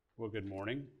Well, good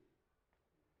morning,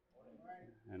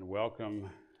 and welcome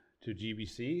to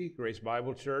GBC, Grace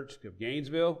Bible Church of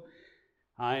Gainesville.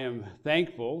 I am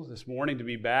thankful this morning to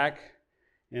be back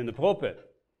in the pulpit.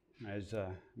 As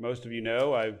most of you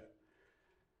know,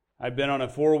 I've been on a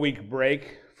 4-week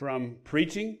break from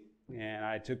preaching, and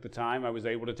I was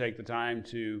able to take the time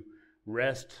to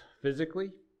rest physically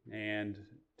and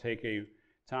take a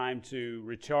time to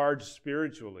recharge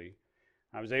spiritually.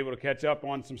 I was able to catch up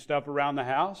on some stuff around the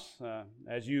house.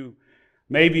 As you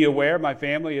may be aware, my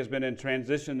family has been in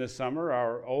transition this summer.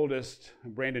 Our oldest,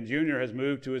 Brandon Jr., has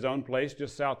moved to his own place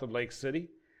just south of Lake City.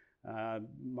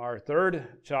 Our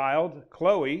third child,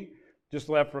 Chloe, just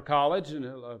left for college,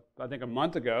 I think a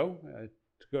month ago,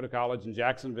 to go to college in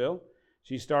Jacksonville.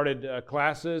 She started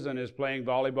classes and is playing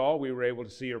volleyball. We were able to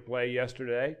see her play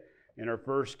yesterday in her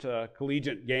first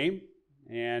collegiate game.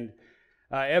 And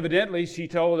evidently, she's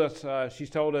told us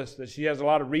that she has a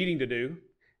lot of reading to do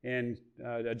in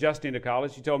adjusting to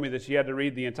college. She told me that she had to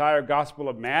read the entire Gospel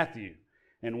of Matthew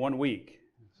in 1 week.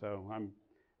 So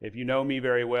if you know me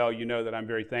very well, you know that I'm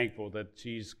very thankful that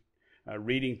she's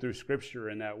reading through Scripture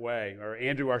in that way. Or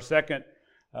Andrew, our second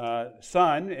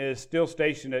son, is still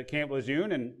stationed at Camp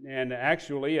Lejeune, and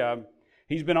actually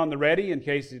he's been on the ready in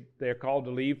case they're called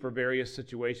to leave for various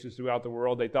situations throughout the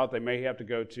world. They thought they may have to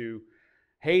go to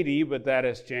Haiti, but that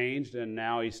has changed, and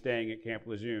now he's staying at Camp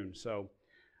Lejeune. So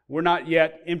we're not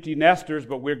yet empty nesters,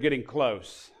 but we're getting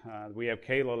close. We have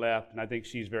Kayla left, and I think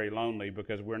she's very lonely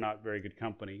because we're not very good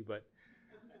company, but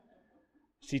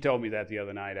she told me that the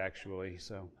other night, actually.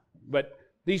 But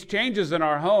these changes in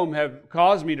our home have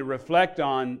caused me to reflect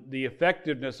on the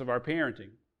effectiveness of our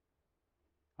parenting.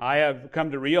 I have come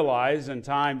to realize in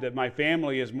time that my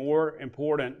family is more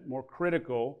important, more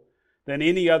critical than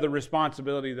any other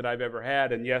responsibility that I've ever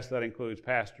had, and yes, that includes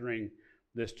pastoring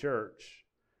this church.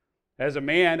 As a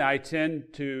man, I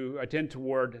tend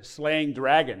toward slaying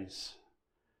dragons.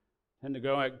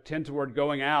 I tend toward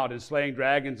going out and slaying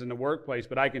dragons in the workplace,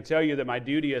 but I can tell you that my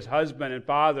duty as husband and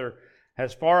father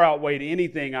has far outweighed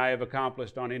anything I have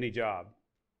accomplished on any job.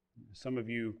 Some of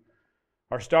you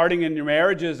are starting in your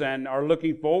marriages and are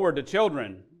looking forward to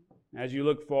children. As you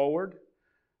look forward,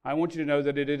 I want you to know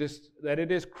that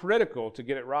it is critical to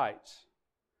get it right.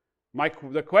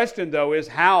 The question, though, is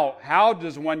how? How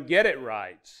does one get it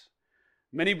right?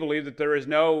 Many believe that there is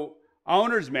no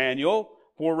owner's manual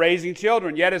for raising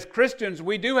children. Yet as Christians,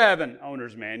 we do have an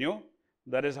owner's manual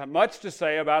that has much to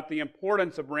say about the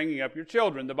importance of bringing up your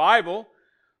children. The Bible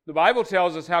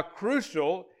tells us how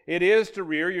crucial it is to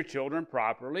rear your children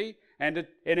properly, and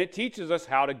it teaches us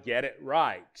how to get it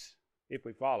right if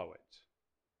we follow it,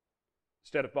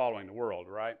 instead of following the world,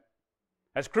 right?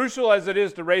 As crucial as it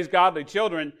is to raise godly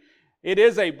children, it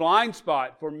is a blind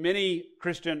spot for many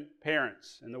Christian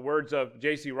parents. In the words of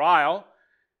J.C. Ryle,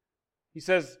 he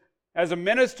says, "As a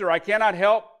minister, I cannot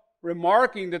help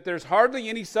remarking that there's hardly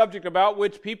any subject about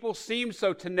which people seem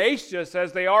so tenacious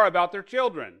as they are about their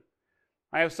children.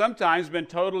 I have sometimes been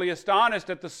totally astonished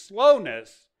at the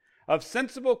slowness of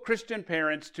sensible Christian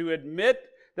parents to admit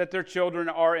that their children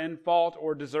are in fault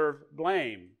or deserve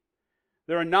blame.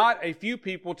 There are not a few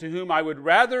people to whom I would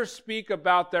rather speak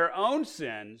about their own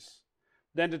sins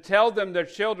than to tell them their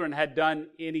children had done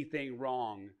anything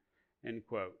wrong," end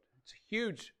quote. It's a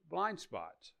huge blind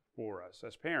spot for us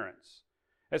as parents.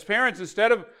 As parents,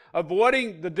 instead of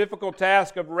avoiding the difficult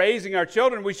task of raising our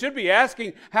children, we should be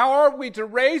asking, how are we to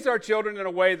raise our children in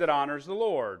a way that honors the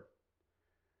Lord?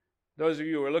 Those of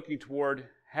you who are looking toward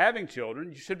having children,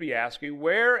 you should be asking,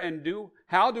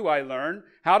 how do I learn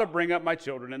how to bring up my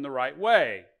children in the right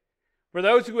way? For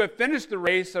those who have finished the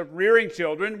race of rearing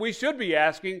children, we should be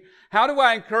asking, how do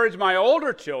I encourage my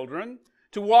older children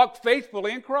to walk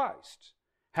faithfully in Christ?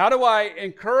 How do I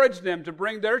encourage them to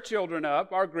bring their children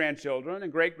up, our grandchildren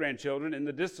and great-grandchildren, in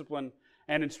the discipline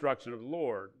and instruction of the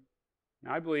Lord?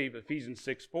 Now, I believe Ephesians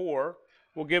 6:4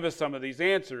 will give us some of these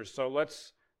answers, so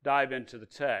let's dive into the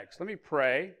text. Let me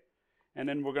pray, and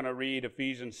then we're going to read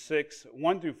Ephesians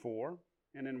 6:1-4,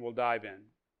 and then we'll dive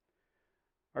in.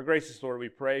 Our gracious Lord, we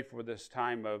pray for this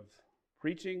time of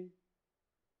preaching.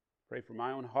 Pray for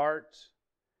my own heart,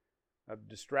 of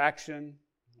distraction,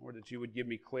 Lord, that you would give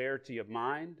me clarity of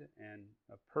mind and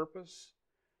of purpose.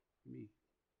 Give me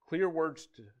clear words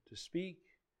to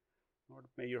speak. Lord,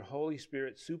 may your Holy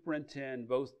Spirit superintend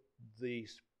both the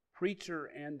preacher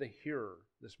and the hearer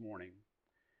this morning.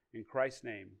 In Christ's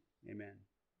name, amen.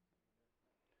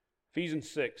 Ephesians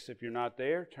 6, if you're not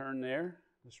there, turn there.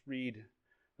 Let's read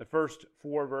the first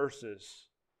 4 verses.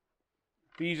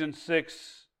 Ephesians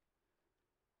 6,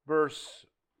 verse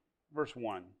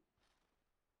 1.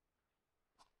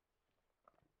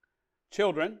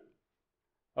 Children,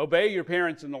 Obey your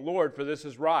parents in the Lord, for this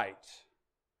is right.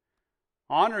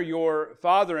 Honor your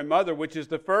father and mother, which is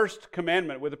the first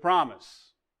commandment with a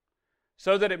promise,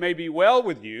 so that it may be well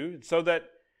with you, so that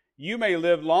you may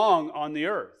live long on the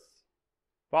earth.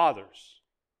 Fathers,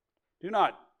 do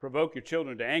not provoke your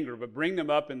children to anger, but bring them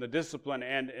up in the discipline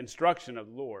and instruction of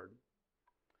the Lord.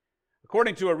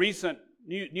 According to a recent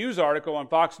news article on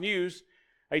Fox News,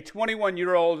 a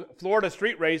 21-year-old Florida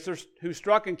street racer who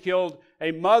struck and killed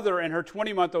a mother and her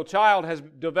 20-month-old child has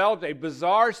developed a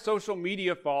bizarre social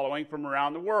media following from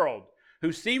around the world,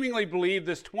 who seemingly believe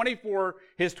his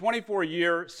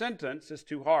 24-year sentence is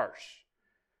too harsh.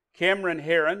 Cameron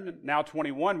Herron, now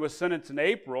 21, was sentenced in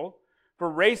April for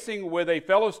racing with a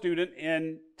fellow student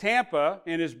in Tampa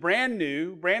in his brand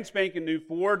spanking new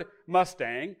Ford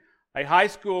Mustang, a high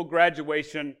school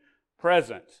graduation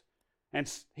present. And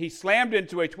he slammed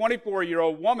into a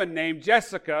 24-year-old woman named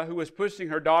Jessica, who was pushing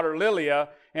her daughter Lilia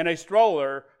in a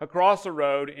stroller across the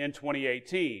road in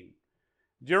 2018.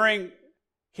 During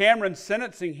Cameron's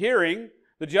sentencing hearing,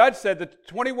 the judge said that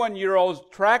the 21-year-old's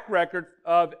track record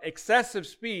of excessive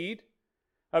speed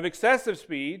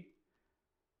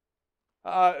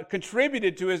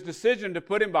contributed to his decision to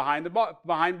put him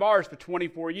behind bars for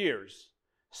 24 years,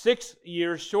 6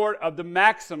 years short of the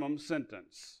maximum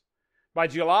sentence. By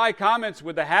July, comments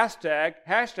with the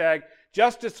hashtag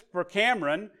Justice for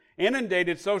Cameron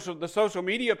inundated the social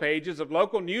media pages of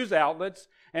local news outlets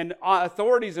and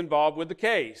authorities involved with the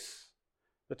case,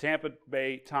 the Tampa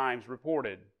Bay Times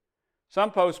reported.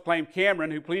 Some posts claimed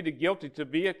Cameron, who pleaded guilty to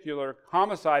vehicular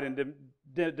homicide in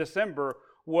December,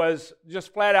 was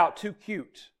just flat out too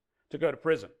cute to go to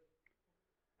prison.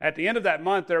 At the end of that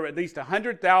month, there were at least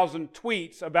 100,000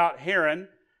 tweets about Herron,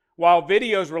 while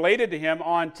videos related to him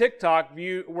on TikTok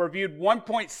were viewed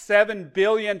 1.7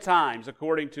 billion times,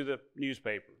 according to the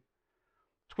newspaper.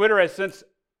 Twitter has since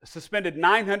suspended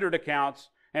 900 accounts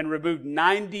and removed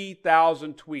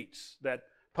 90,000 tweets that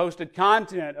posted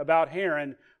content about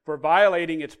Herron for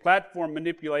violating its platform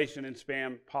manipulation and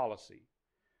spam policy.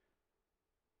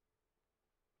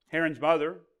 Herron's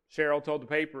mother, Cheryl, told the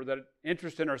paper that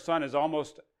interest in her son is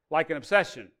almost like an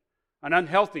obsession, an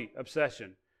unhealthy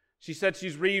obsession. She said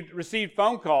she's received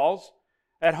phone calls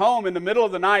at home in the middle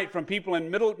of the night from people in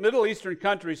Middle Eastern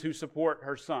countries who support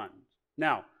her son.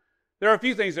 Now, there are a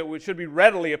few things that should be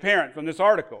readily apparent from this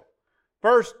article.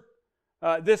 First,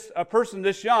 a person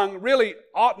this young really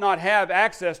ought not have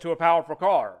access to a powerful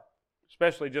car,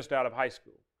 especially just out of high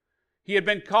school. He had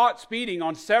been caught speeding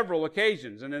on several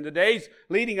occasions, and in the days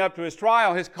leading up to his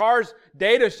trial, his car's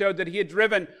data showed that he had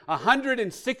driven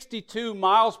 162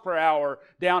 miles per hour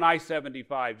down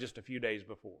I-75 just a few days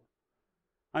before.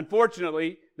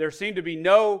 Unfortunately, there seemed to be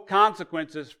no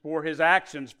consequences for his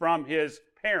actions from his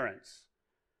parents.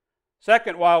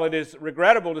 Second, while it is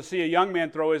regrettable to see a young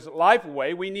man throw his life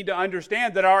away, we need to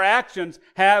understand that our actions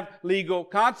have legal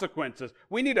consequences.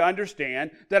 We need to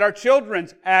understand that our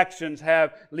children's actions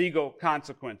have legal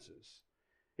consequences.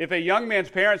 If a young man's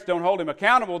parents don't hold him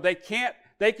accountable, they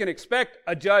can expect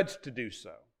a judge to do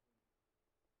so.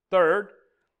 Third,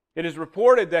 it is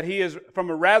reported that he is from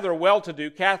a rather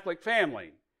well-to-do Catholic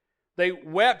family. They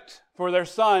wept for their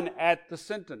son at the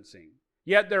sentencing,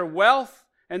 yet their wealth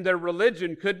and their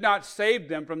religion could not save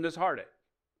them from this heartache.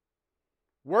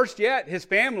 Worse yet, his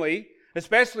family,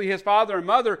 especially his father and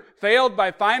mother, failed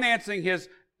by financing his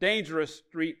dangerous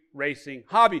street racing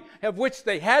hobby, of which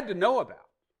they had to know about.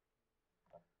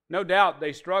 No doubt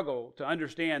they struggle to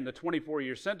understand the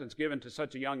 24-year sentence given to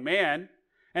such a young man,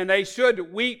 and they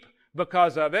should weep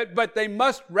because of it, but they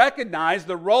must recognize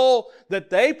the role that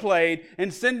they played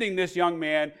in sending this young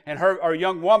man and or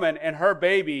young woman and her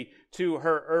baby to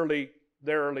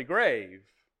their early grave.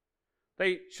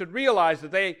 They should realize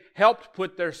that they helped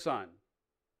put their son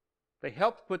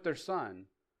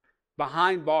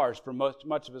behind bars for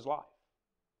much of his life.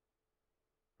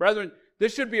 Brethren,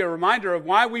 this should be a reminder of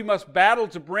why we must battle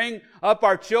to bring up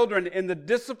our children in the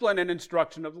discipline and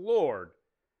instruction of the Lord.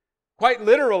 Quite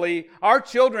literally, our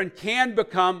children can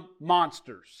become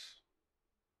monsters,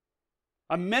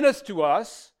 a menace to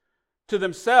us, to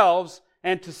themselves,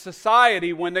 and to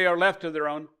society when they are left to their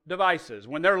own devices.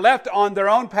 When they're left on their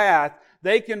own path,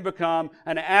 they can become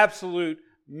an absolute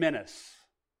menace.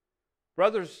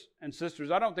 Brothers and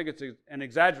sisters, I don't think it's an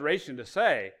exaggeration to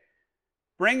say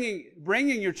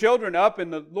bringing your children up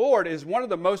in the Lord is one of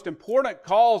the most important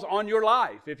calls on your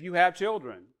life if you have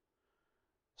children.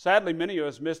 Sadly, many of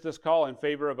us miss this call in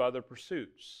favor of other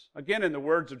pursuits. Again, in the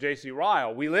words of J.C.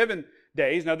 Ryle, we live in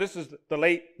days, now this is the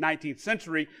late 19th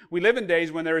century, we live in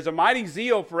days when there is a mighty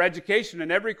zeal for education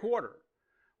in every quarter.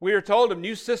 We are told of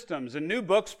new systems and new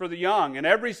books for the young and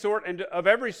every sort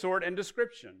and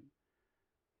description.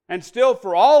 And still,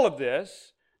 for all of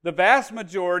this, the vast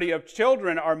majority of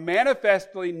children are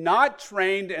manifestly not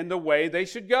trained in the way they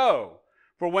should go.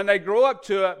 For when they grow up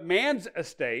to man's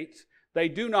estate, they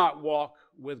do not walk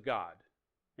with God.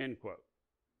 End quote.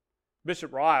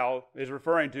 Bishop Ryle is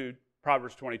referring to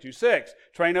Proverbs 22:6.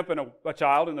 Train up a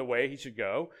child in the way he should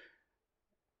go,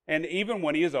 and even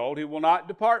when he is old, he will not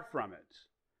depart from it.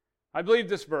 I believe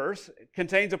this verse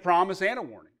contains a promise and a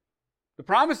warning. The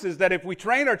promise is that if we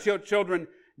train our children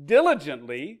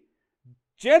diligently,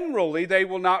 generally they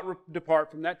will not depart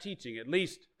from that teaching, at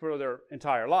least for their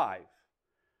entire life.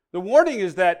 The warning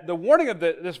of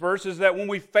this verse is that when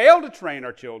we fail to train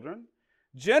our children,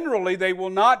 generally they will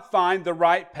not find the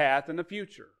right path in the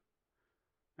future.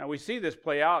 Now we see this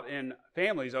play out in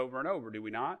families over and over, do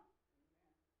we not?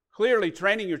 Clearly,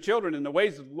 training your children in the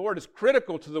ways of the Lord is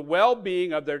critical to the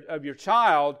well-being of your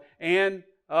child and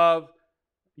of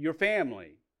your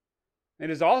family. It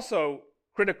is also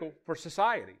critical for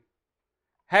society.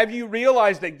 Have you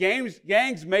realized that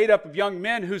gangs made up of young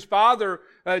men whose father,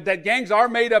 that gangs are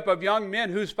made up of young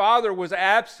men whose father was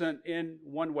absent in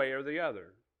one way or the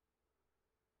other?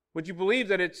 Would you believe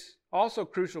that it's also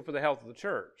crucial for the health of the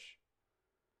church?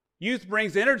 Youth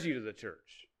brings energy to the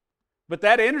church, but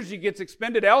that energy gets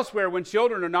expended elsewhere when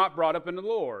children are not brought up in the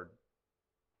Lord.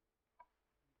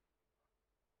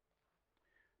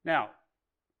 Now,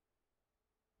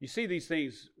 you see these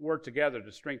things work together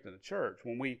to strengthen the church.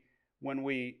 When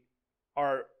we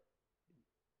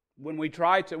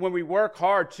work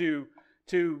hard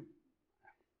to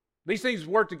these things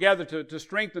work together to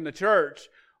strengthen the church.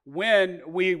 When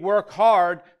we work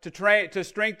hard to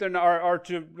strengthen or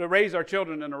to raise our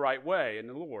children in the right way in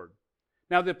the Lord.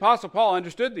 Now, the Apostle Paul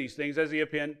understood these things as he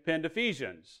penned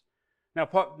Ephesians. Now,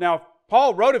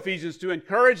 Paul wrote Ephesians to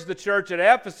encourage the church at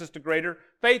Ephesus to greater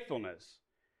faithfulness.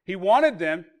 He wanted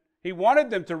them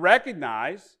to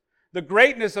recognize the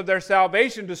greatness of their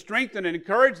salvation, to strengthen and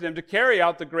encourage them to carry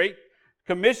out the great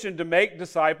commission to make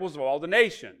disciples of all the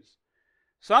nations.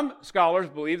 Some scholars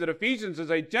believe that Ephesians is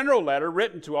a general letter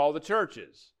written to all the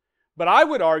churches. But I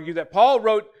would argue that Paul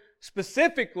wrote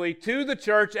specifically to the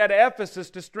church at Ephesus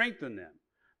to strengthen them,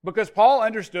 because Paul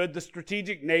understood the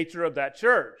strategic nature of that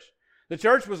church. The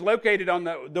church was located on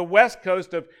the west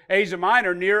coast of Asia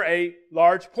Minor near a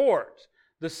large port.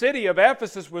 The city of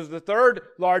Ephesus was the third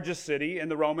largest city in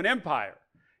the Roman Empire.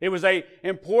 It was an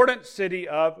important city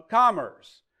of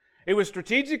commerce. It was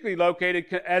strategically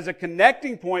located as a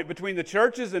connecting point between the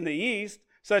churches in the east,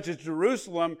 such as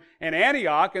Jerusalem and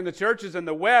Antioch, and the churches in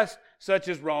the west, such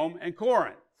as Rome and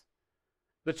Corinth.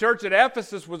 The church at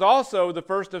Ephesus was also the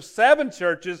first of 7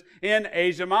 churches in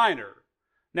Asia Minor.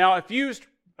 Now, a few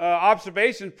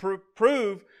observations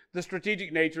prove the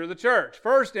strategic nature of the church.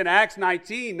 First, in Acts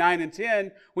 19, 9 and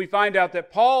 10, we find out that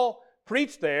Paul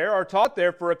preached there or taught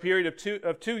there for a period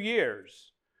of 2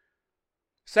 years.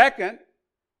 Second,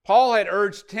 Paul had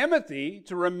urged Timothy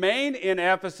to remain in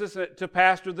Ephesus to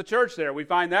pastor the church there. We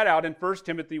find that out in 1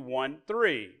 Timothy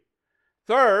 1:3.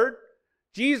 Third,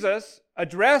 Jesus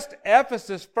addressed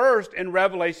Ephesus first in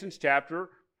Revelation chapters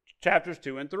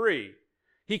 2 and 3.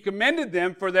 He commended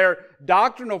them for their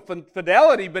doctrinal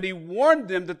fidelity, but he warned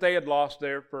them that they had lost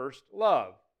their first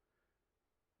love.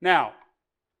 Now,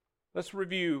 let's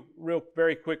review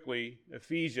very quickly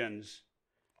Ephesians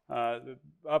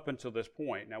up until this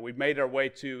point. Now, we've made our way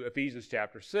to Ephesians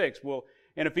chapter 6. Well,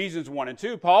 in Ephesians 1 and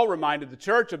 2, Paul reminded the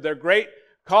church of their great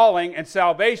calling and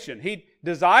salvation. He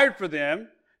desired for them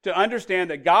to understand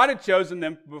that God had chosen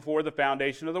them before the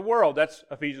foundation of the world. That's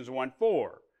Ephesians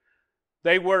 1:4.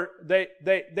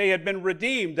 They had been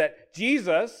redeemed, that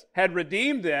Jesus had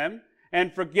redeemed them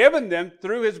and forgiven them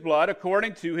through his blood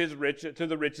according to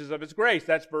the riches of his grace.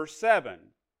 That's verse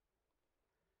 7.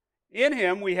 In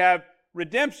him we have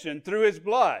redemption through his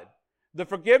blood, the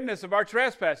forgiveness of our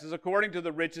trespasses according to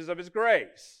the riches of his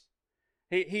grace.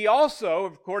 He also,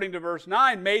 according to verse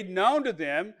 9, made known to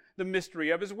them the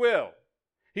mystery of his will.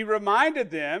 He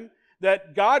reminded them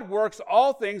that God works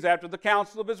all things after the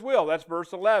counsel of his will. That's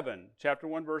verse 11, chapter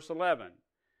 1, verse 11.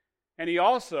 And he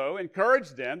also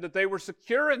encouraged them that they were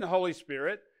secure in the Holy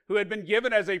Spirit, who had been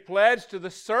given as a pledge to the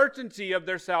certainty of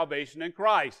their salvation in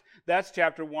Christ. That's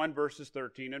chapter 1, verses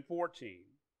 13 and 14.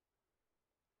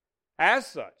 As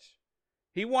such,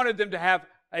 he wanted them to have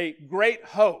a great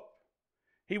hope.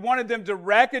 He wanted them to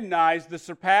recognize the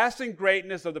surpassing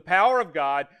greatness of the power of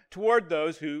God toward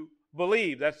those who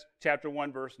believe. That's chapter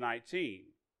 1, verse 19.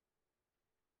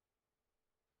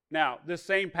 Now, this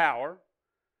same power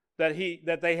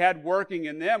that they had working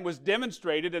in them was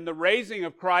demonstrated in the raising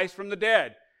of Christ from the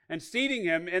dead. and seating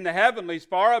him in the heavenlies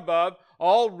far above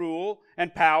all rule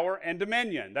and power and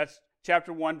dominion. That's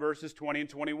chapter 1, verses 20 and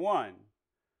 21.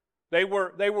 They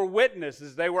were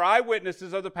witnesses. They were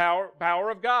eyewitnesses of the power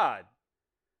of God.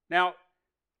 Now,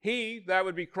 he, that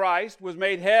would be Christ, was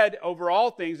made head over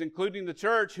all things, including the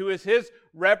church, who is his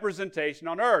representation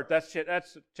on earth. That's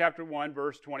chapter 1,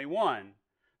 verse 21.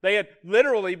 They had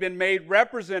literally been made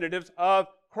representatives of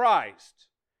Christ.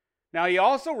 Now, he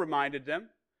also reminded them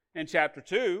in chapter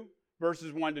 2,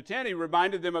 verses 1 to 10, he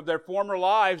reminded them of their former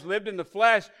lives lived in the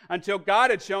flesh until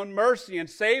God had shown mercy and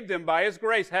saved them by his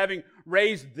grace, having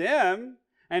raised them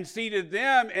and seated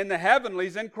them in the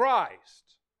heavenlies in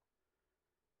Christ.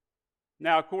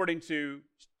 Now, according to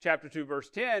chapter 2, verse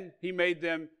 10,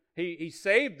 he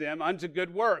saved them unto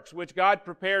good works, which God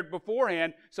prepared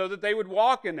beforehand so that they would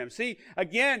walk in them. See,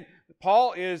 again,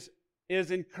 Paul is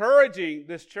encouraging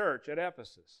this church at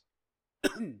Ephesus.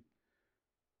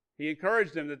 He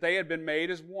encouraged them that they had been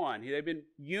made as one. They had been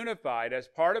unified as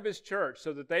part of his church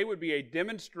so that they would be a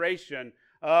demonstration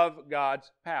of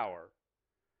God's power.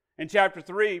 In chapter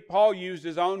 3, Paul used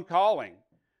his own calling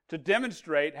to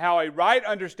demonstrate how a right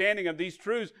understanding of these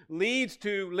truths leads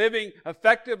to living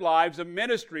effective lives of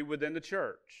ministry within the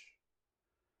church.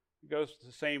 It goes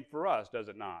the same for us, does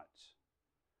it not?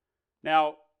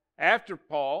 Now, after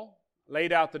Paul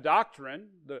laid out the doctrine,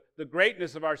 the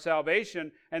greatness of our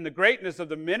salvation, and the greatness of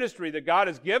the ministry that God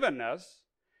has given us,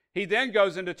 he then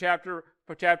goes into chapters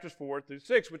 4 through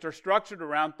 6, which are structured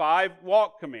around 5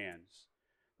 walk commands.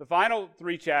 The final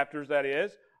 3 chapters, that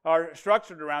is, are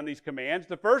structured around these commands.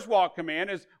 The first walk command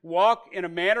is walk in a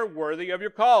manner worthy of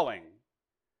your calling.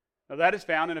 Now that is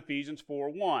found in Ephesians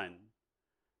 4:1.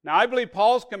 Now I believe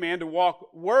Paul's command to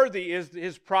walk worthy is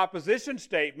his proposition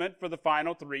statement for the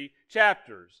final 3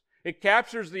 chapters. It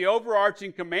captures the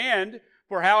overarching command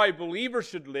for how a believer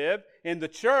should live in the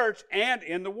church and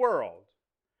in the world.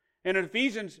 And in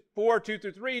Ephesians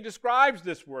 4:2-3, he describes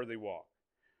this worthy walk.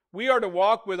 We are to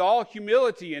walk with all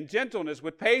humility and gentleness,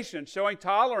 with patience, showing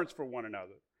tolerance for one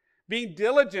another, being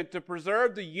diligent to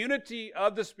preserve the unity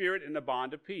of the Spirit in the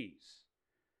bond of peace.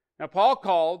 Now, Paul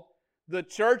called the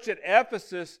church at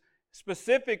Ephesus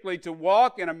specifically to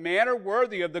walk in a manner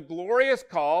worthy of the glorious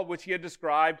call which he had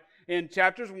described in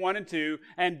chapters 1 and 2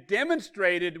 and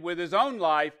demonstrated with his own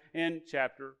life in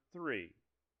chapter 3.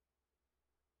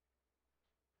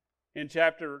 In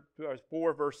chapter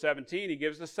 4, verse 17, he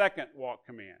gives the second walk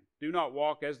command. Do not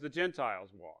walk as the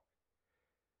Gentiles walk.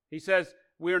 He says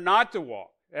we are not to walk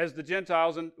as the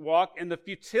Gentiles walk in the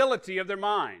futility of their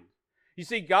mind. You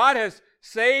see, God has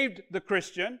saved the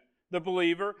Christian, the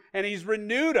believer, and he's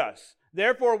renewed us.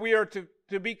 Therefore, we are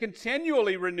to be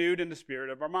continually renewed in the spirit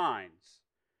of our minds.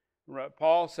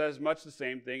 Paul says much the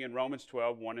same thing in Romans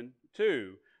 12:1 and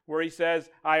 2. Where he says,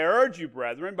 I urge you,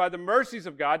 brethren, by the mercies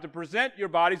of God, to present your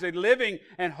bodies a living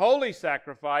and holy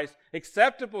sacrifice,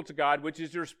 acceptable to God, which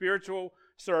is your spiritual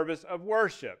service of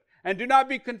worship. And do not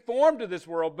be conformed to this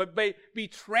world, but be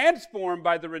transformed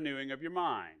by the renewing of your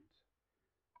mind.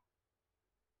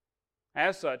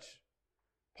 As such,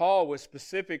 Paul was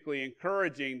specifically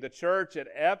encouraging the church at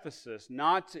Ephesus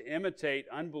not to imitate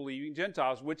unbelieving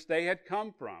Gentiles, which they had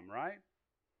come from, right?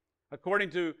 According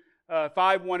to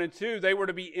 5:1 and 2, they were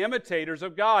to be imitators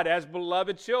of God as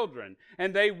beloved children.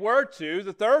 And they were to,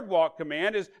 the third walk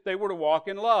command is they were to walk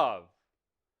in love.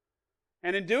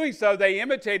 And in doing so, they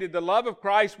imitated the love of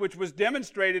Christ, which was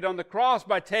demonstrated on the cross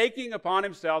by taking upon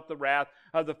himself the wrath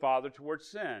of the Father towards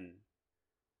sin.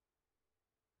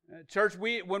 Church,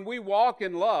 when we walk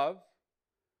in love,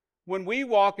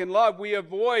 we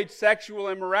avoid sexual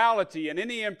immorality and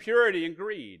any impurity and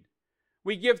greed.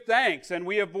 We give thanks and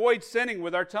we avoid sinning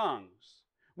with our tongues.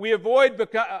 We avoid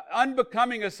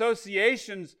unbecoming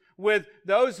associations with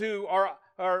those who are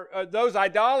those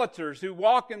idolaters who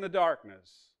walk in the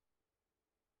darkness.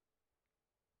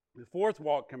 The fourth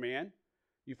walk command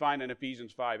you find in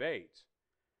Ephesians 5:8.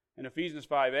 In Ephesians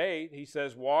 5:8, he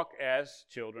says, walk as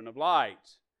children of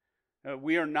light.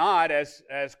 We are not, as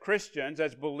Christians,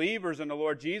 as believers in the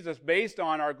Lord Jesus, based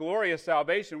on our glorious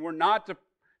salvation, we're not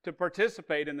to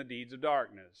participate in the deeds of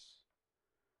darkness.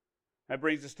 That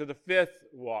brings us to the fifth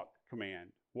walk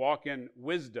command. Walk in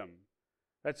wisdom.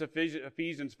 That's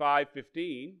Ephesians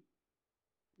 5:15.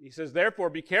 He says,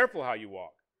 therefore, be careful how you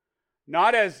walk.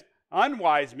 Not as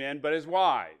unwise men, but as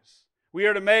wise. We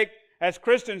are to as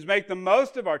Christians, make the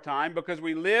most of our time because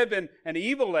we live in an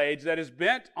evil age that is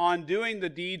bent on doing the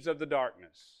deeds of the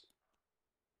darkness.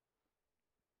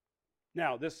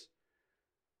 Now, this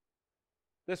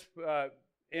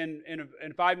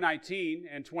in 5:19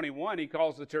 and 21, he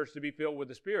calls the church to be filled with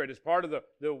the Spirit. As part of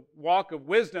the walk of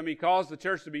wisdom, he calls the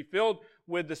church to be filled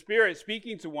with the Spirit,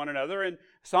 speaking to one another in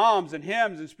psalms and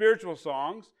hymns and spiritual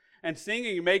songs, and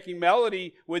singing and making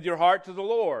melody with your heart to the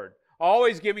Lord,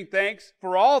 always giving thanks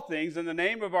for all things in the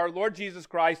name of our Lord Jesus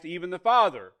Christ, even the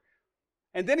Father.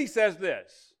 And then he says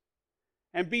this,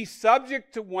 and be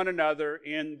subject to one another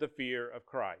in the fear of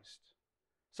Christ.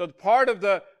 So part of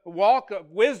the walk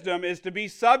of wisdom is to be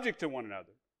subject to one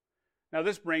another. Now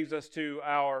this brings us to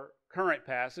our current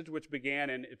passage, which began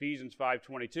in Ephesians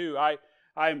 5:22.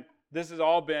 This has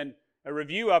all been a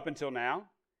review up until now.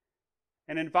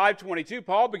 And in 5:22,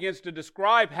 Paul begins to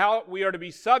describe how we are to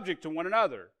be subject to one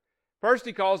another. First,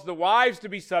 he calls the wives to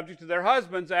be subject to their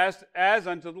husbands as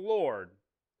unto the Lord.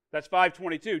 That's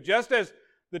 5:22. Just as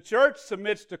the church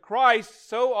submits to Christ,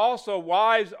 so also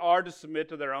wives are to submit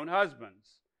to their own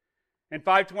husbands. In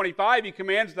 5:25, he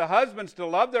commands the husbands to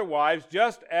love their wives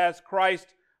just as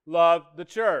Christ loved the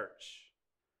church.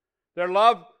 The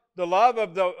love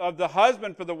of the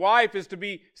husband for the wife is to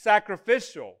be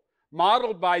sacrificial,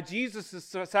 modeled by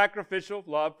Jesus' sacrificial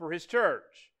love for his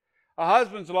church. A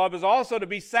husband's love is also to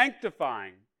be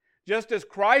sanctifying, just as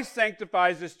Christ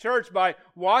sanctifies his church by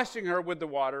washing her with the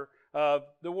water of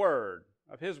the Word,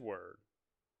 of his Word.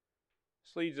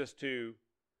 This leads us to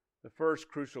the first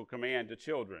crucial command to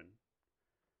children.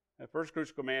 The first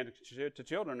crucial command to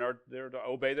children they're to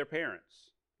obey their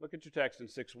parents. Look at your text in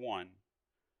 6:1.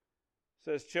 It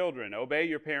says, children, obey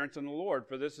your parents in the Lord,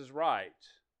 for this is right.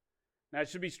 Now, it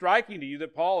should be striking to you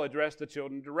that Paul addressed the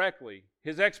children directly.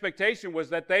 His expectation was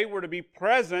that they were to be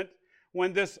present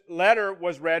when this letter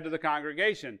was read to the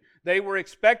congregation. They were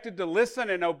expected to listen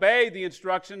and obey the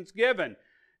instructions given.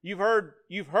 You've heard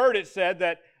it said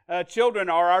that children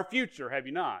are our future, have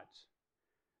you not?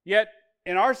 Yet,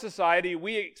 in our society,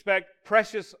 we expect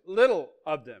precious little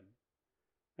of them.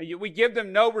 We give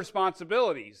them no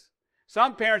responsibilities.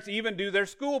 Some parents even do their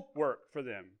schoolwork for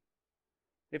them.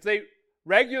 If they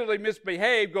regularly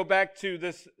misbehave, go back to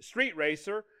this street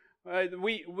racer,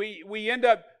 we end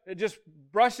up just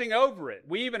brushing over it.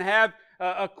 We even have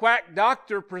a quack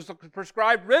doctor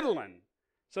prescribe Ritalin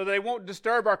so they won't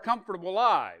disturb our comfortable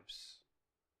lives.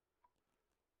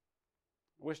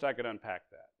 I wished I could unpack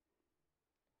that,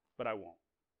 but I won't.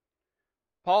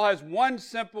 Paul has one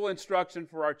simple instruction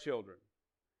for our children.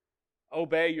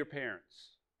 Obey your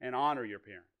parents and honor your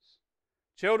parents.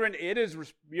 Children, it is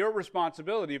your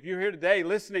responsibility. If you're here today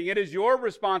listening, it is your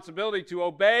responsibility to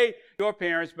obey your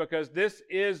parents because this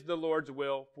is the Lord's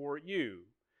will for you.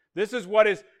 This is what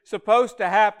is supposed to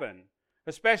happen,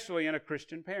 especially in a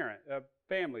Christian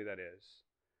family, that is.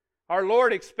 Our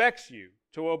Lord expects you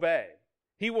to obey.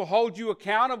 He will hold you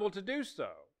accountable to do so.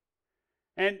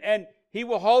 And He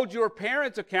will hold your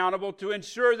parents accountable to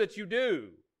ensure that you do.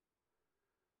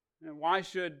 And why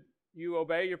should you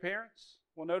obey your parents?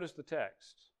 Well, notice the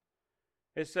text.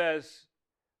 It says,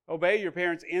 obey your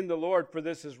parents in the Lord, for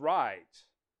this is right.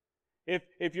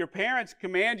 If your parents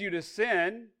command you to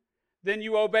sin, then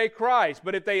you obey Christ.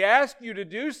 But if they ask you to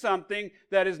do something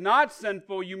that is not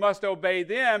sinful, you must obey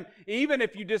them, even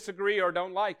if you disagree or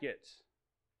don't like it.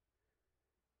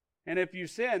 And if you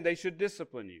sin, they should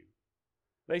discipline you.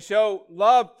 They show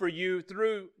love for you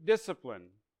through discipline.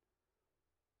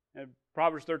 And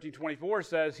Proverbs 13:24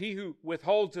 says, he who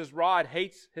withholds his rod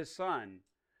hates his son,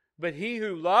 but he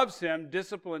who loves him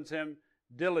disciplines him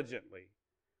diligently.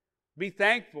 Be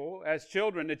thankful as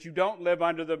children that you don't live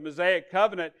under the Mosaic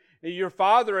covenant. Your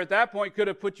father at that point could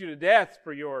have put you to death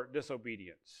for your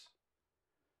disobedience.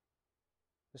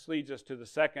 This leads us to the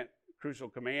second crucial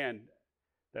command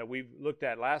that we looked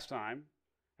at last time.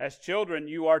 As children,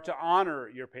 you are to honor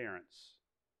your parents.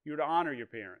 You are to honor your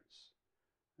parents.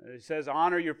 It says,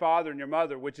 honor your father and your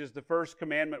mother, which is the first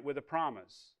commandment with a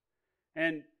promise.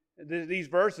 And these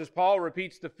verses, Paul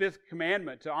repeats the fifth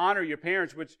commandment, to honor your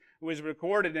parents, which was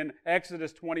recorded in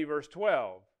Exodus 20, verse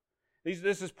 12.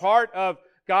 This is part of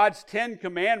God's 10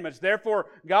 commandments. Therefore,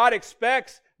 God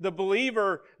expects the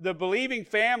believer, the believing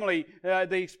family,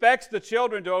 He expects the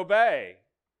children to obey.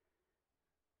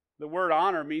 The word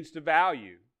honor means to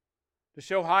value, to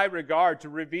show high regard, to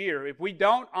revere. If we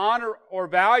don't honor or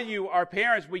value our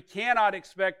parents, we cannot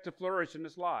expect to flourish in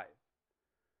this life.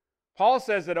 Paul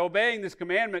says that obeying this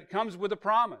commandment comes with a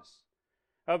promise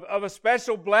of a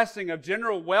special blessing of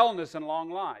general wellness and long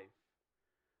life.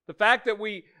 The fact that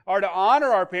we are to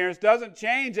honor our parents doesn't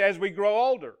change as we grow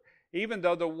older, even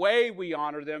though the way we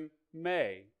honor them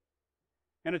may.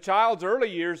 In a child's early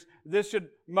years, this should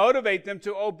motivate them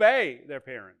to obey their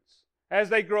parents. As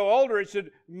they grow older, it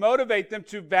should motivate them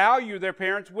to value their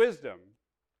parents' wisdom.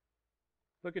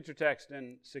 Look at your text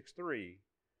in 6:3.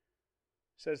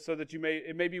 says, so that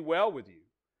it may be well with you,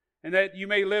 and that you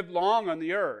may live long on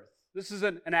the earth. This is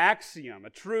an axiom, a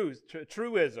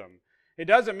truism. It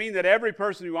doesn't mean that every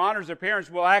person who honors their parents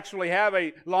will actually have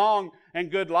a long and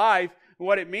good life.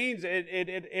 What it means,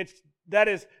 that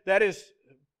is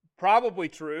probably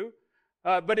true,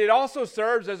 but it also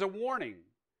serves as a warning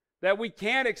that we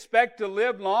can't expect to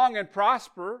live long and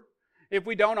prosper if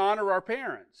we don't honor our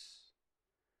parents.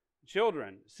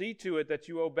 Children, see to it that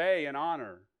you obey and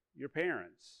honor your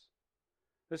parents.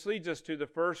 This leads us to the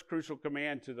first crucial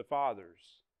command to the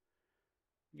fathers.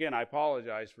 Again, I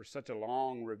apologize for such a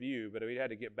long review, but we had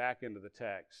to get back into the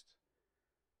text.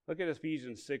 Look at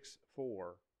Ephesians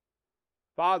 6:4.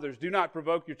 Fathers, do not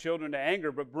provoke your children to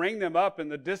anger, but bring them up in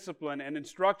the discipline and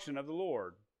instruction of the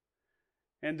Lord.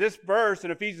 In this verse,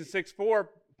 in Ephesians 6:4,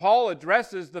 Paul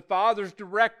addresses the fathers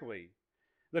directly.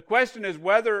 The question is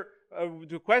whether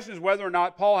or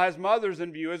not Paul has mothers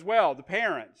in view as well, the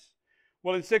parents.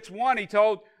 Well, in 6:1, he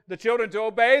told the children to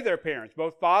obey their parents,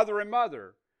 both father and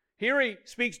mother. Here he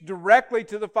speaks directly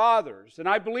to the fathers, and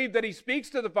I believe that he speaks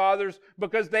to the fathers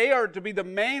because they are to be the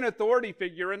main authority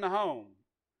figure in the home.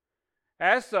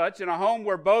 As such, in a home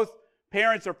where both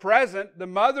parents are present, the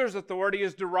mother's authority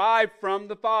is derived from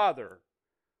the father.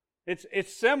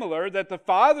 It's similar that the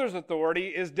father's authority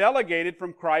is delegated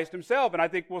from Christ himself, and I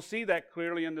think we'll see that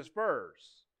clearly in this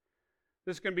verse.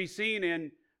 This can be seen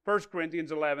in 1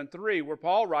 Corinthians 11:3, where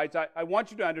Paul writes, I want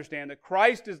you to understand that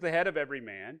Christ is the head of every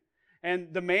man,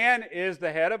 and the man is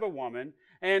the head of a woman,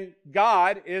 and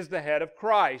God is the head of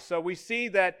Christ. So we see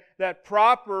that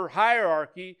proper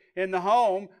hierarchy in the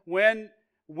home when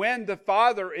the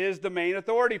father is the main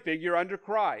authority figure under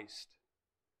Christ.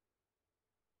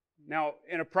 Now,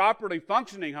 in a properly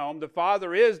functioning home, the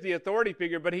father is the authority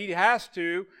figure, but he has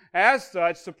to, as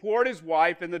such, support his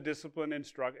wife in the discipline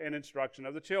and instruction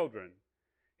of the children.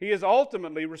 He is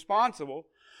ultimately responsible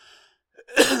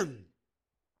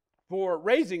for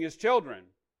raising his children.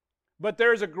 But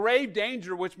there is a grave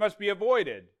danger which must be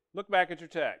avoided. Look back at your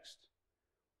text.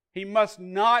 He must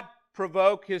not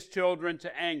provoke his children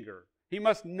to anger. He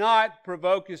must not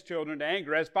provoke his children to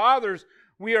anger. As fathers,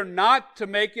 we are not to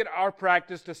make it our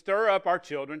practice to stir up our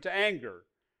children to anger.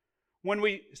 When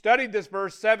we studied this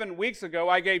verse 7 weeks ago,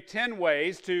 I gave 10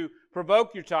 ways to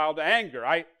provoke your child to anger.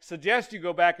 I suggest you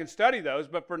go back and study those,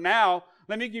 but for now,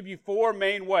 let me give you 4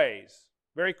 main ways,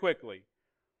 very quickly.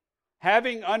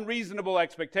 Having unreasonable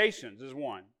expectations is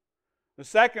one. The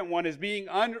second one is being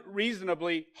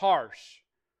unreasonably harsh.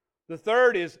 The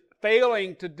third is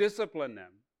failing to discipline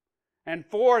them. And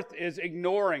fourth is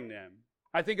ignoring them.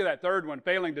 I think of that third one,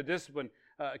 failing to discipline.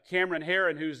 Cameron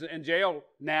Herron, who's in jail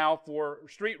now for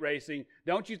street racing,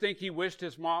 don't you think he wished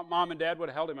his mom and dad would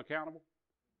have held him accountable?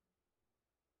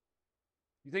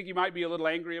 You think he might be a little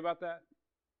angry about that?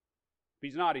 If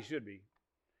he's not, he should be.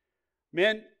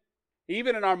 Men,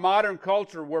 even in our modern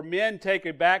culture where men take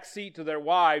a back seat to their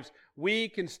wives, we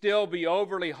can still be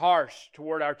overly harsh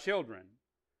toward our children.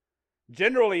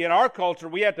 Generally, in our culture,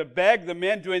 we have to beg the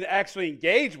men to actually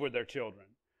engage with their children.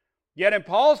 Yet in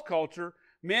Paul's culture,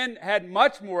 men had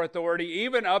much more authority,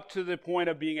 even up to the point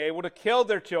of being able to kill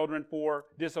their children for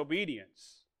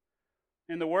disobedience.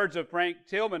 In the words of Frank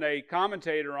Tillman, a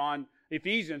commentator on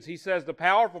Ephesians, he says the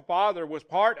powerful father was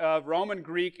part of Roman,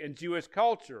 Greek, and Jewish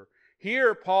culture.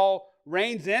 Here, Paul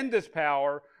reins in this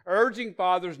power, urging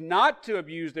fathers not to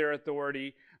abuse their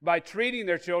authority by treating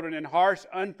their children in harsh,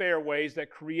 unfair ways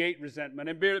that create resentment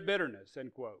and bitterness,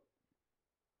 end quote.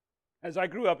 As I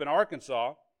grew up in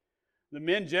Arkansas, the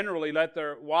men generally let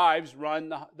their wives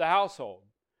run the household.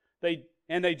 They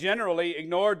generally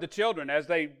ignored the children as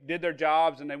they did their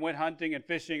jobs and they went hunting and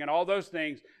fishing and all those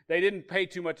things. They didn't pay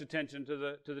too much attention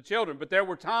to the children. But there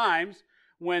were times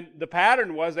when the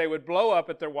pattern was they would blow up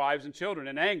at their wives and children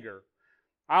in anger.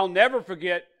 I'll never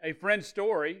forget a friend's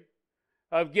story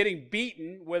of getting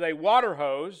beaten with a water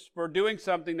hose for doing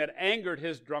something that angered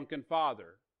his drunken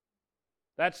father.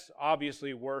 That's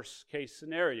obviously a worst case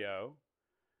scenario.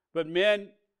 But men,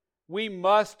 we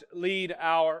must lead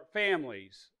our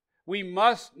families. We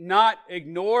must not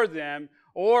ignore them,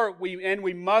 and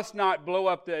we must not blow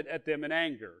up at them in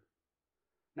anger.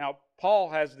 Now,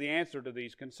 Paul has the answer to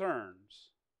these concerns.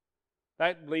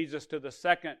 That leads us to the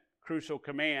second crucial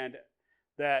command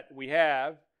that we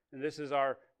have, and this is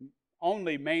our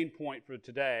only main point for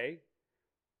today.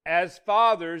 As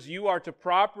fathers, you are to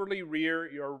properly rear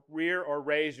or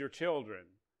raise your children.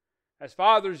 As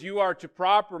fathers, you are to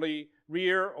properly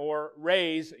rear or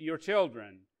raise your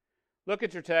children. Look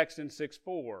at your text in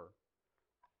 6:4.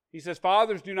 He says,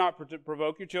 fathers, do not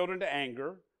provoke your children to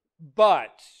anger,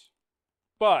 but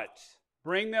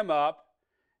bring them up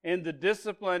in the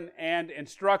discipline and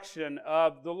instruction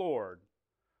of the Lord.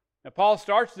 Now, Paul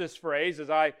starts this phrase, as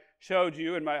I showed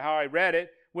you and how I read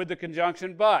it, with the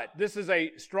conjunction but. This is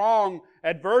a strong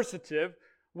adversative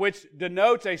which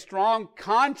denotes a strong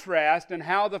contrast in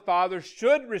how the father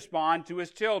should respond to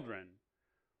his children.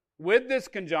 With this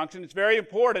conjunction, it's very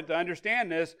important to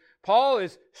understand this, Paul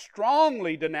is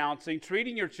strongly denouncing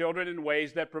treating your children in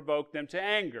ways that provoke them to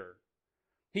anger.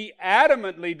 He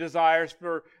adamantly desires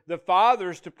for the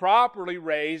fathers to properly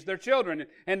raise their children,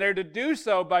 and they're to do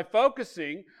so by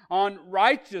focusing on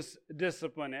righteous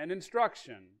discipline and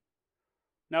instruction.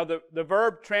 Now, the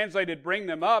verb translated bring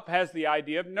them up has the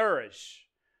idea of nourish.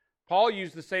 Paul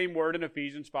used the same word in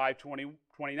Ephesians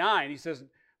 5:29. He says,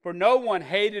 "For no one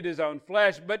hated his own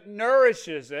flesh, but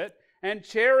nourishes it and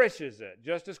cherishes it,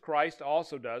 just as Christ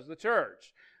also does the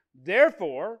church."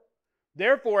 Therefore,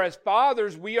 as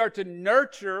fathers, we are to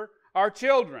nurture our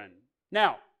children.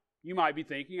 Now, you might be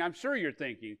thinking, I'm sure you're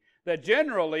thinking, that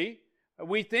generally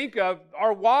we think of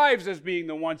our wives as being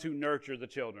the ones who nurture the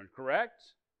children, correct?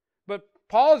 But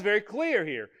Paul is very clear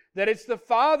here that it's the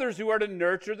fathers who are to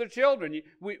nurture the children.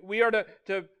 We are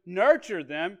to nurture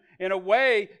them in a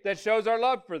way that shows our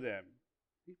love for them.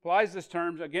 He applies this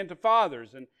term again to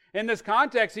fathers. And in this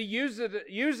context, he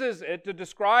uses it to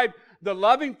describe the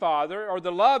loving father, or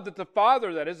the love that the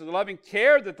father, that is, the loving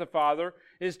care that the father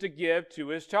is to give to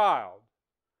his child.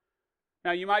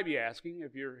 Now, you might be asking,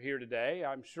 if you're here today,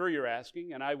 I'm sure you're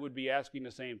asking, and I would be asking the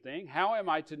same thing, how am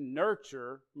I to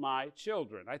nurture my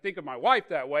children? I think of my wife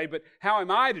that way, but how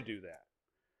am I to do that?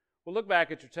 Well, look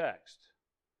back at your text.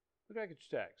 Look back at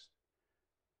your text.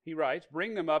 He writes,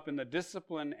 "Bring them up in the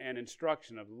discipline and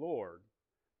instruction of the Lord."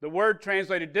 The word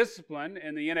translated discipline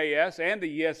in the NAS and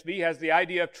the ESV has the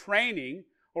idea of training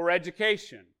or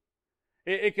education.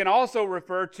 It can also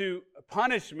refer to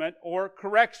punishment or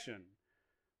correction.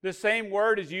 The same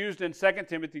word is used in 2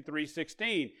 Timothy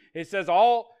 3:16. It says,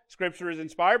 "All Scripture is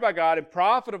inspired by God and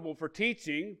profitable for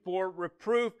teaching, for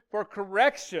reproof, for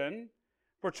correction,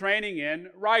 for training in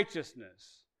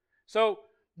righteousness." So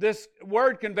this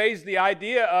word conveys the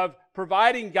idea of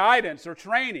providing guidance or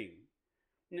training.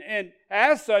 And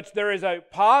as such, there is a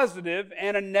positive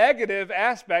and a negative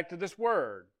aspect to this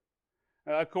word.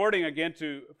 According again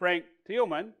to Frank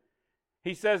Thielman,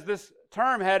 he says this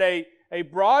term had a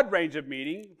broad range of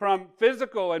meaning, from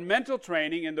physical and mental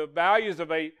training in the values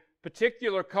of a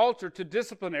particular culture to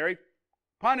disciplinary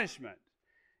punishment.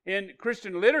 In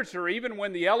Christian literature, even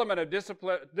when the element of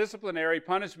disciplinary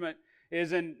punishment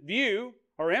is in view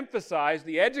or emphasized,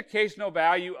 the educational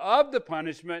value of the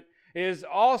punishment is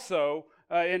also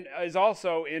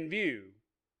in view.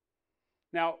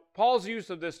 Now, Paul's use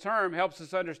of this term helps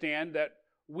us understand that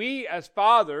we as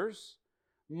fathers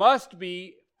must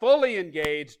be fully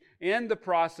engaged in the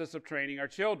process of training our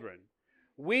children.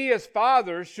 We as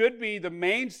fathers should be the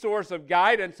main source of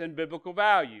guidance and biblical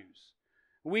values.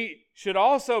 We should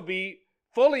also be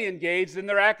fully engaged in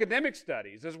their academic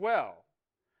studies as well.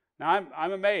 Now,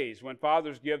 I'm amazed when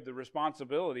fathers give the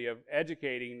responsibility of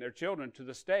educating their children to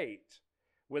the state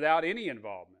without any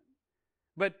involvement.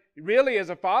 But really, as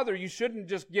a father, you shouldn't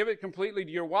just give it completely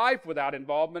to your wife without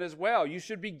involvement as well. You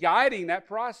should be guiding that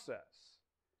process.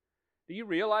 Do you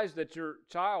realize that your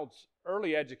child's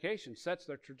early education sets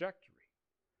their trajectory?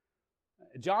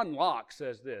 John Locke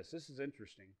says this is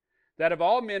interesting, that of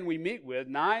all men we meet with,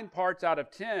 9 parts out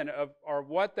of 10 are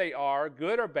what they are,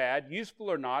 good or bad,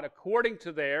 useful or not, according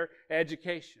to their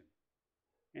education.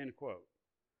 End quote.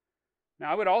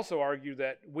 Now, I would also argue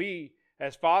that we,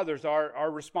 as fathers,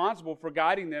 are responsible for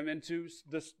guiding them into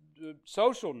the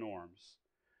social norms.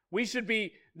 We should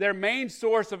be their main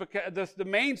source of the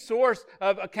main source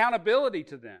of accountability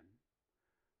to them,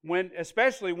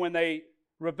 especially when they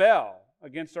rebel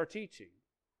against our teaching.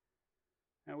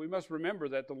 And we must remember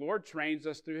that the Lord trains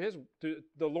us through His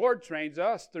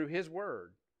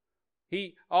Word.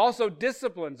 He also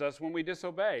disciplines us when we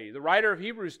disobey. The writer of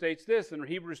Hebrews states this in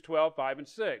Hebrews 12:5 and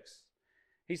 6.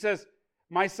 He says,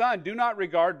 "My son, do not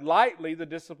regard lightly the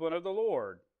discipline of the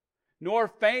Lord, nor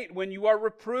faint when you are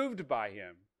reproved by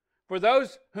Him. For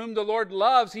those whom the Lord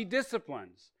loves, He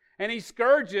disciplines, and He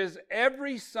scourges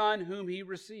every son whom He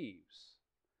receives."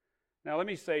 Now, let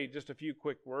me say just a few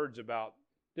quick words about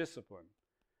discipline.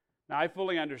 Now, I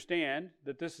fully understand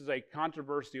that this is a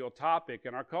controversial topic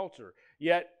in our culture.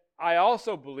 Yet, I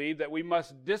also believe that we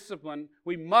must discipline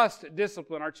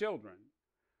our children.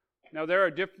 Now, there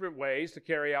are different ways to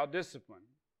carry out discipline.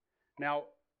 Now,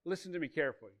 listen to me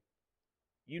carefully.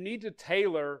 You need to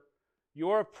tailor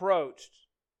your approach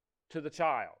to the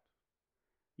child.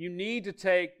 You need to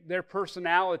take their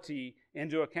personality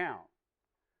into account.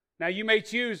 Now, you may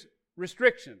choose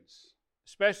restrictions,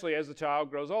 especially as the child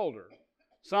grows older.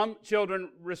 Some children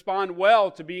respond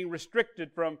well to being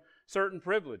restricted from certain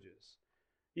privileges.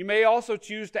 You may also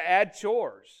choose to add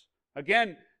chores.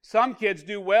 Again, some kids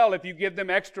do well if you give them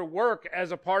extra work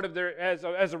as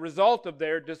a result of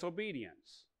their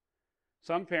disobedience.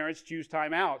 Some parents choose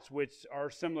timeouts, which are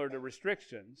similar to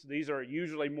restrictions. These are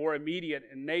usually more immediate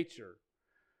in nature.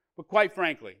 But quite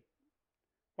frankly,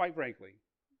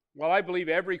 while I believe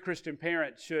every Christian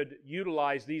parent should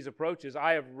utilize these approaches,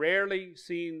 I have rarely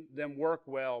seen them work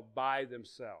well by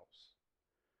themselves.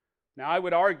 Now, I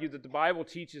would argue that the Bible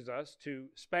teaches us to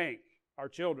spank our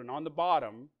children on the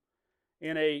bottom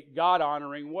in a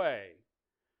God-honoring way.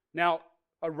 Now,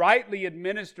 a rightly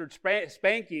administered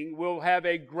spanking will have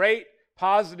a great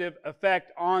positive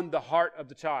effect on the heart of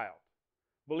the child.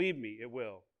 Believe me, it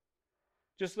will.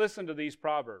 Just listen to these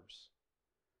proverbs.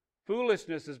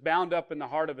 Foolishness is bound up in the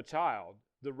heart of a child.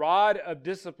 The rod of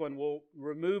discipline will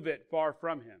remove it far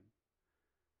from him.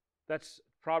 That's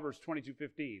Proverbs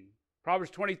 22:15.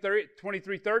 Proverbs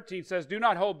 23:13 says, do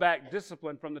not hold back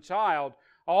discipline from the child.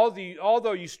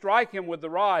 Although you strike him with the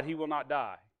rod, he will not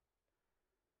die.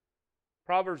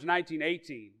 Proverbs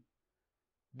 19:18.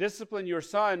 Discipline your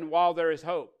son while there is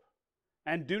hope,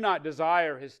 and do not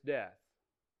desire his death.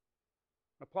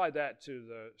 Apply that to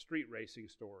the street racing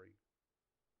story.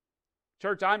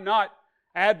 Church, I'm not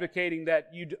advocating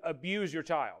that you abuse your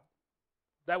child.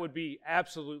 That would be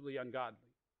absolutely ungodly.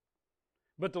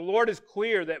 But the Lord is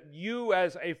clear that you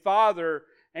as a father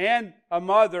and a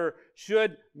mother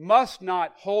must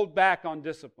not hold back on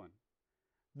discipline.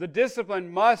 The discipline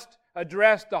must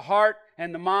address the heart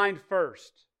and the mind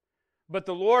first. But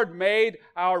the Lord made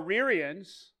our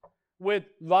rearians with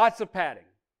lots of padding.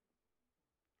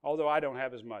 Although I don't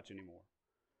have as much anymore.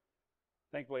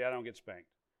 Thankfully, I don't get spanked.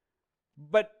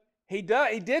 But He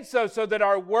did so that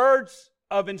our words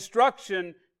of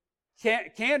instruction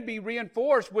can be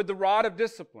reinforced with the rod of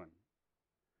discipline.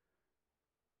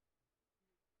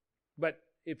 But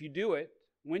if you do it,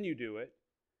 when you do it,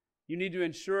 you need to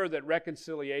ensure that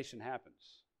reconciliation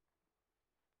happens.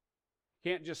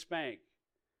 You can't just spank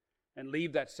and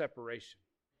leave that separation.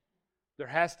 There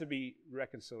has to be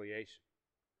reconciliation.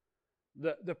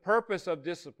 The purpose of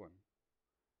discipline,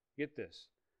 get this,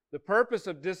 the purpose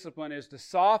of discipline is to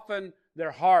soften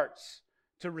their hearts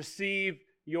to receive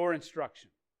your instruction.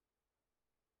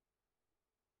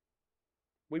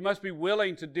 We must be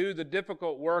willing to do the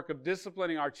difficult work of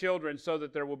disciplining our children so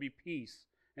that there will be peace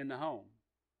in the home.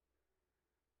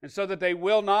 And so that they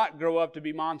will not grow up to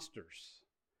be monsters.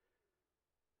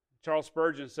 Charles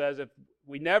Spurgeon says, if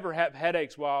we never have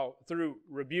headaches while through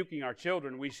rebuking our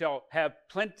children, we shall have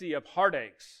plenty of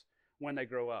heartaches when they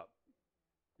grow up.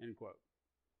 End quote.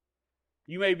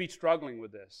 You may be struggling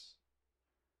with this,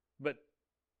 but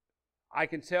I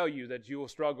can tell you that you will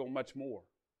struggle much more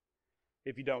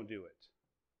if you don't do it.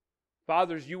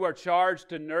 Fathers, you are charged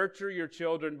to nurture your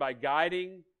children by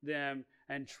guiding them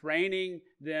and training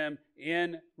them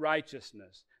in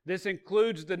righteousness. This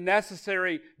includes the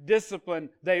necessary discipline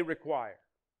they require.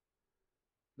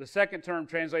 The second term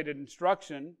translated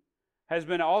instruction has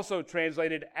been also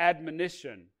translated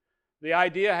admonition.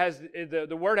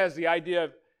 The word has the idea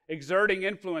of exerting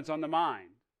influence on the mind.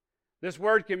 This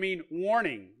word can mean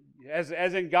warning, as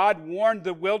in God warned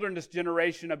the wilderness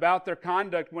generation about their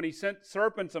conduct when He sent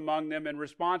serpents among them in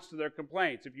response to their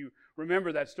complaints. If you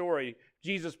remember that story,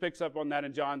 Jesus picks up on that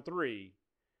in John 3.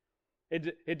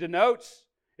 It denotes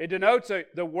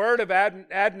the word of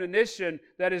admonition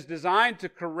that is designed to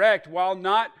correct while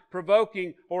not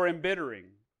provoking or embittering.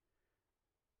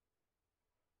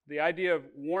 The idea of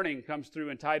warning comes through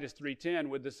in Titus 3:10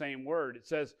 with the same word. It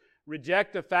says,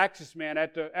 reject a factious man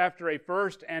after a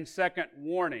first and second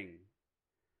warning.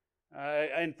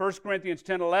 In 1 Corinthians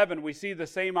 10:11, we see the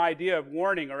same idea of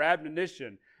warning or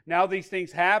admonition. Now these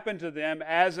things happen to them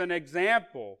as an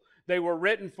example. They were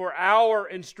written for our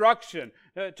instruction,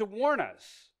 to warn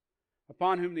us,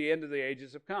 upon whom the end of the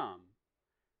ages have come.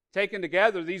 Taken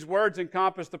together, these words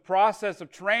encompass the process of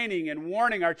training and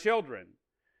warning our children.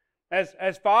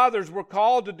 As fathers, we're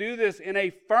called to do this in a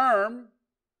firm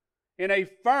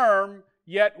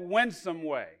yet winsome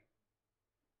way.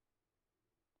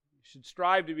 You should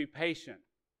strive to be patient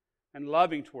and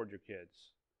loving toward your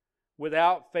kids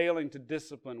without failing to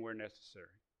discipline where necessary.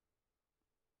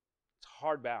 It's a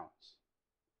hard balance.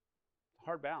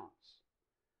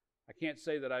 I can't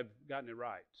say that I've gotten it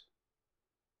right.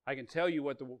 I can tell you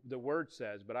what the Word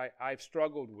says, but I've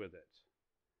struggled with it.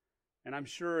 And I'm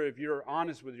sure if you're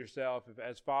honest with yourself, if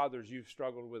as fathers you've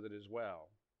struggled with it as well.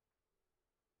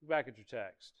 Look back at your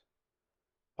text.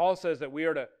 Paul says that we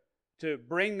are to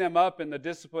bring them up in the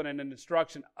discipline and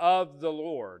instruction of the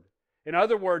Lord. In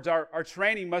other words, our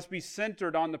training must be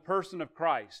centered on the person of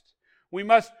Christ. We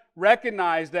must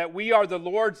recognize that we are the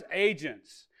Lord's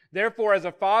agents. Therefore, as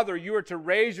a father, you are to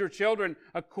raise your children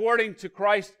according to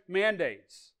Christ's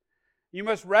mandates. You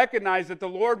must recognize that the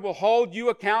Lord will hold you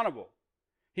accountable.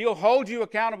 He'll hold you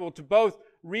accountable to both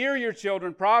rear your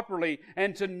children properly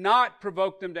and to not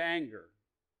provoke them to anger.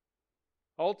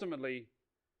 Ultimately,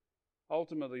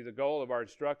 the goal of our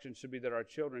instruction should be that our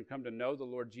children come to know the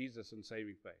Lord Jesus in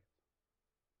saving faith.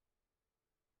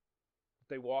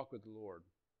 That they walk with the Lord.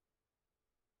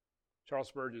 Charles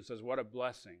Spurgeon says, what a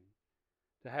blessing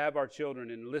to have our children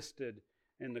enlisted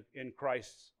in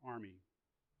Christ's army.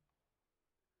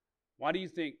 Why do you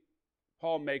think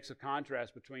Paul makes a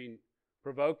contrast between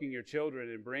provoking your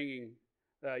children and bringing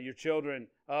your children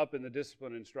up in the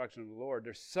discipline and instruction of the Lord?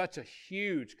 There's such a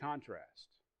huge contrast.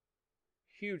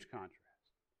 Huge contrast.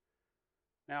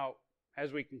 Now,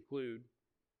 as we conclude,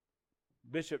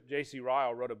 Bishop J.C.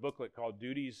 Ryle wrote a booklet called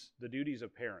The Duties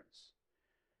of Parents.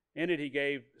 In it, he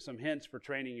gave some hints for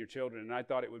training your children, and I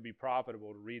thought it would be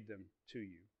profitable to read them to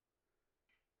you.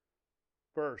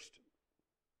 First,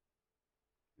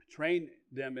 train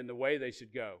them in the way they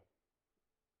should go,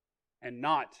 and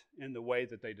not in the way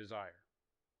that they desire.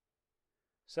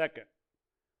 Second,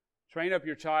 train up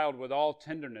your child with all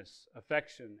tenderness,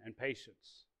 affection, and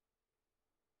patience.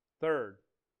 Third,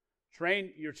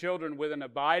 train your children with an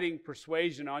abiding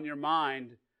persuasion on your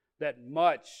mind that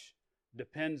much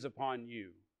depends upon you.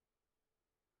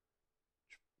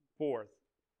 Fourth,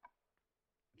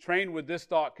 train with this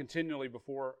thought continually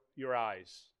before your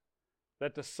eyes,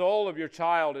 that the soul of your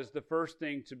child is the first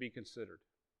thing to be considered.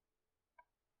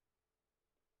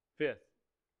 Fifth,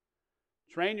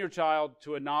 train your child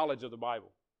to a knowledge of the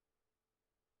Bible.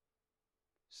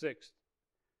 Sixth,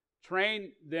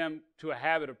 train them to a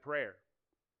habit of prayer.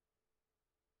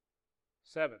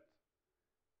 Seventh,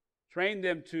 train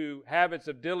them to habits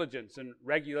of diligence and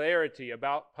regularity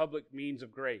about public means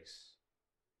of grace.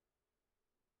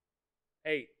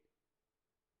 Eighth,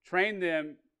 train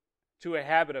them to a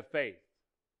habit of faith.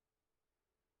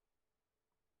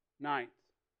 Ninth,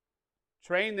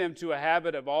 train them to a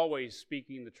habit of always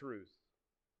speaking the truth.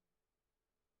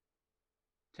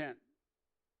 10th,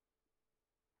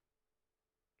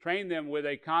 train them with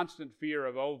a constant fear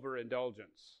of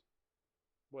overindulgence.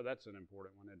 Boy, that's an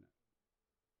important one, isn't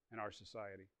it, in our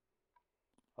society.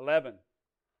 11,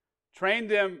 train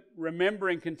them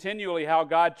remembering continually how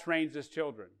God trains His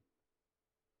children.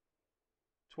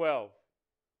 12,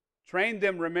 train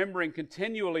them remembering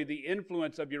continually the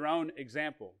influence of your own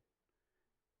example.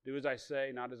 Do as I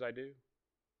say, not as I do.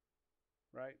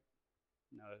 Right?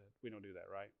 No, we don't do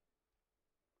that, right?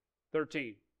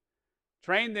 13,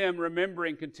 train them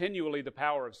remembering continually the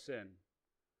power of sin.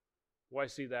 Well, I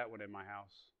see that one in my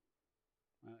house.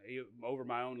 Over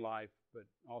my own life, but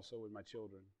also with my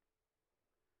children.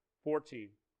 14,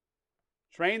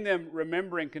 train them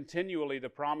remembering continually the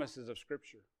promises of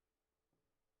Scripture.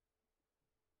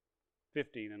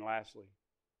 15, and lastly,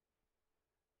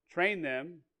 train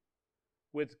them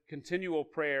with continual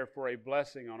prayer for a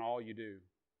blessing on all you do.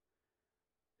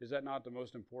 Is that not the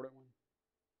most important one?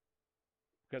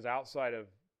 Because outside of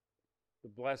the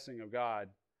blessing of God,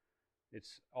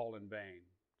 it's all in vain.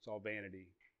 It's all vanity.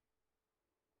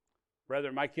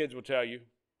 Brethren, my kids will tell you,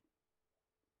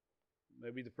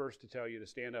 they'll be the first to tell you to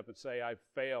stand up and say, I've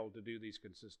failed to do these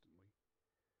consistently.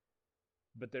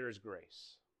 But there is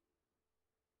grace.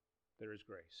 There is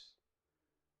grace.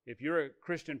 If you're a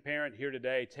Christian parent here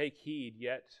today, take heed.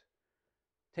 I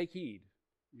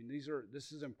mean,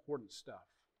 this is important stuff.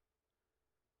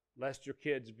 Lest your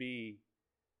kids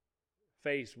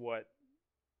face what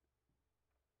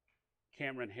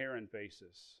Cameron Herron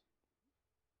faces,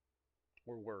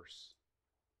 or worse.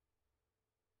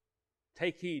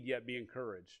 Take heed, yet be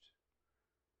encouraged.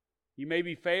 You may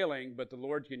be failing, but the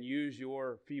Lord can use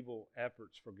your feeble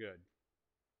efforts for good.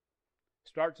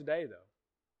 Start today, though.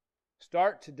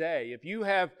 Start today. If you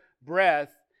have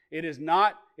breath, it is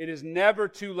never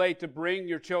too late to bring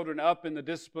your children up in the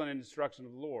discipline and instruction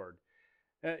of the Lord.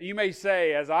 You may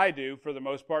say, as I do for the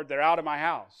most part, they're out of my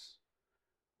house.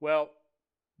 Well,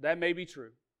 that may be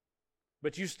true.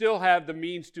 But you still have the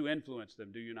means to influence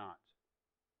them, do you not?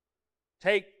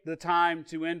 Take the time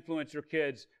to influence your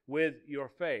kids with your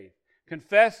faith.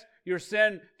 Confess your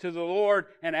sin to the Lord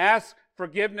and ask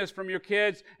forgiveness from your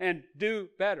kids and do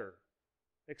better.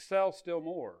 Excel still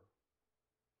more.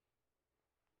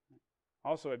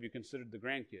 Also, have you considered the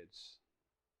grandkids?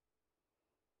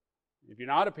 If you're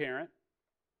not a parent,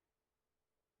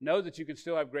 know that you can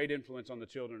still have great influence on the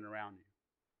children around you.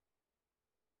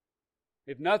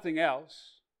 If nothing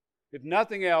else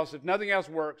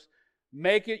works,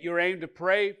 make it your aim to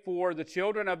pray for the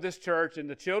children of this church and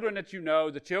the children that you know,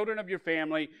 the children of your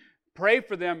family. Pray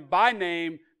for them by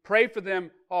name. Pray for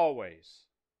them always.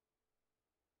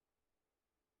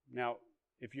 Now,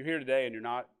 if you're here today and you're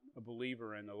not a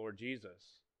believer in the Lord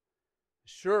Jesus,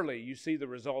 surely you see the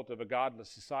result of a godless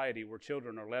society where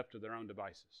children are left to their own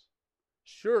devices.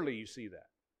 Surely you see that.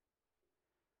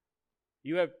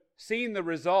 You have seen the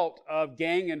result of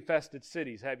gang-infested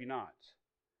cities, have you not?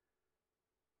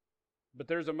 But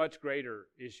there's a much greater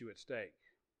issue at stake.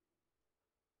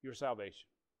 Your salvation.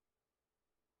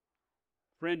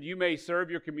 Friend, you may serve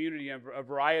your community in a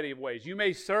variety of ways. You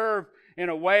may serve in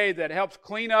a way that helps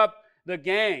clean up the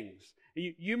gangs.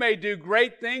 You may do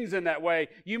great things in that way.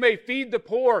 You may feed the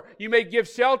poor. You may give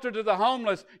shelter to the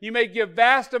homeless. You may give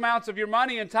vast amounts of your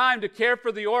money and time to care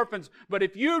for the orphans. But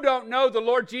if you don't know the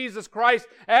Lord Jesus Christ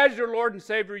as your Lord and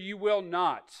Savior, you will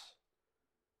not,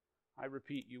 I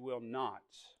repeat, you will not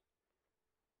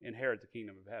inherit the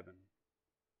kingdom of heaven.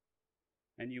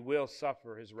 And you will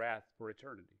suffer His wrath for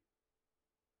eternity.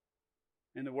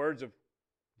 In the words of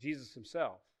Jesus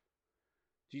Himself,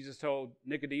 Jesus told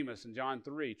Nicodemus in John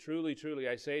 3, "Truly, truly,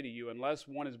 I say to you, unless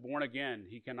one is born again,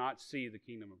 he cannot see the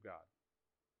kingdom of God."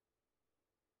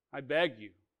 I beg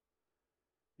you,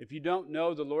 if you don't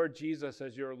know the Lord Jesus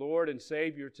as your Lord and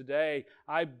Savior today,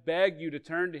 I beg you to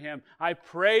turn to Him. I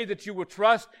pray that you will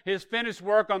trust His finished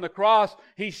work on the cross.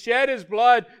 He shed His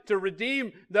blood to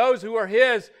redeem those who are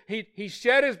His. He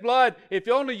shed His blood if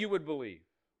only you would believe.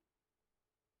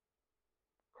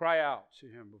 Cry out to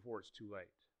Him before it's too late.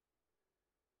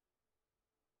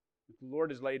 If the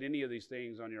Lord has laid any of these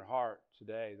things on your heart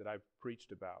today that I've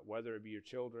preached about, whether it be your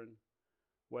children,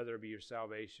 whether it be your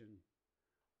salvation,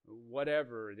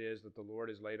 whatever it is that the Lord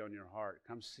has laid on your heart,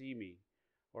 come see me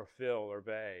or Phil or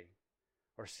Bay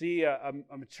or see a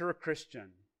mature Christian.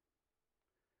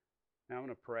 Now I'm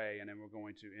going to pray and then we're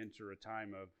going to enter a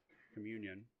time of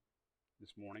communion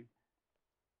this morning.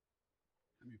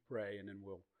 Let me pray and then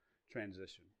we'll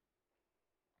transition.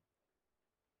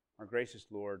 Our gracious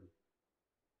Lord,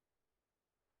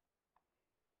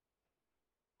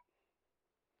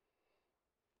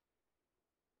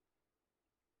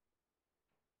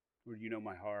 Lord, you know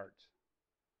my heart.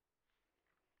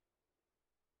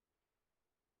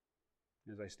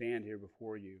 As I stand here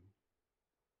before you,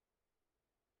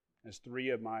 as 3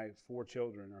 of my 4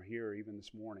 children are here even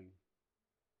this morning,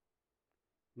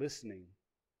 listening,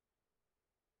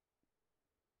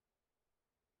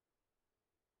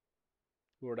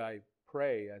 Lord, I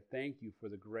pray, I thank you for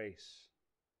the grace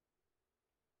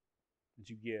that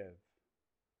you give.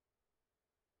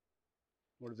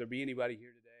 Lord, if there be anybody here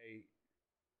today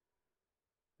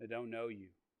that don't know you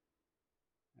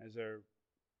as their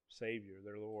Savior,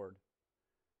 their Lord,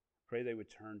 I pray they would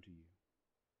turn to you.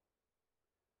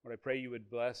 Lord, I pray you would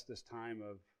bless this time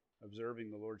of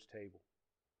observing the Lord's table.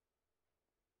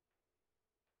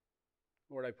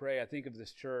 Lord, I pray, I think of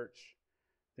this church,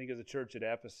 think of the church at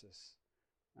Ephesus.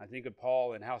 I think of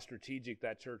Paul and how strategic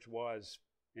that church was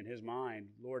in his mind.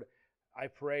 Lord, I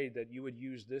pray that you would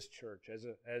use this church as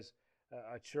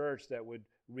a church that would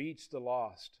reach the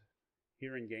lost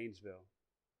here in Gainesville.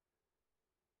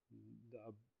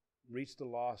 Reach the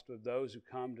lost of those who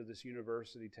come to this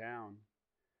university town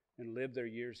and live their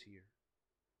years here.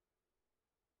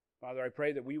 Father, I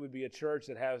pray that we would be a church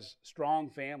that has strong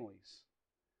families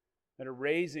that are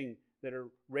raising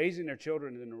their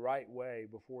children in the right way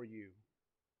before you,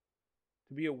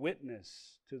 to be a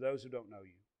witness to those who don't know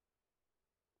you.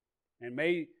 And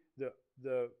may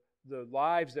the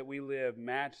lives that we live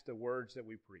match the words that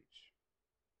we preach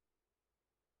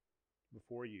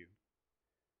before you.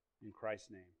 In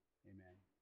Christ's name, amen.